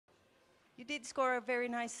You did score a very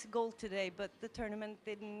nice goal today, but the tournament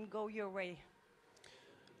didn't go your way.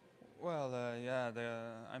 Well, yeah,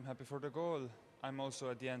 I'm happy for the goal. I'm also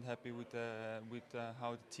at the end happy with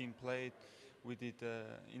how the team played. We did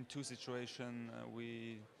in two situations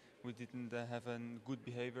we didn't have a good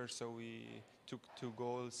behavior, so we took two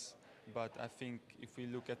goals. But I think if we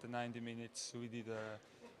look at the 90 minutes, we did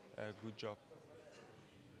a good job.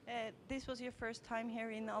 This was your first time here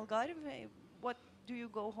in Algarve. What do you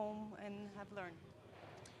go home and have learned?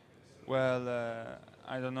 Well,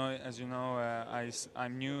 I don't know. As you know,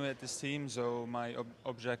 I'm new at this team, so my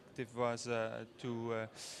objective was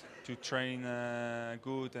to train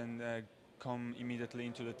good and come immediately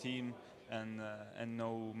into the team and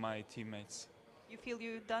know my teammates. You feel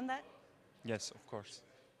you've done that? Yes, of course.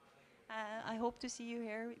 I hope to see you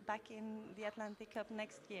here back in the Atlantic Cup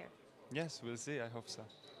next year. Yes, we'll see. I hope so.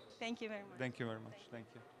 Thank you very much. Thank you very much. Thank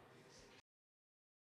you.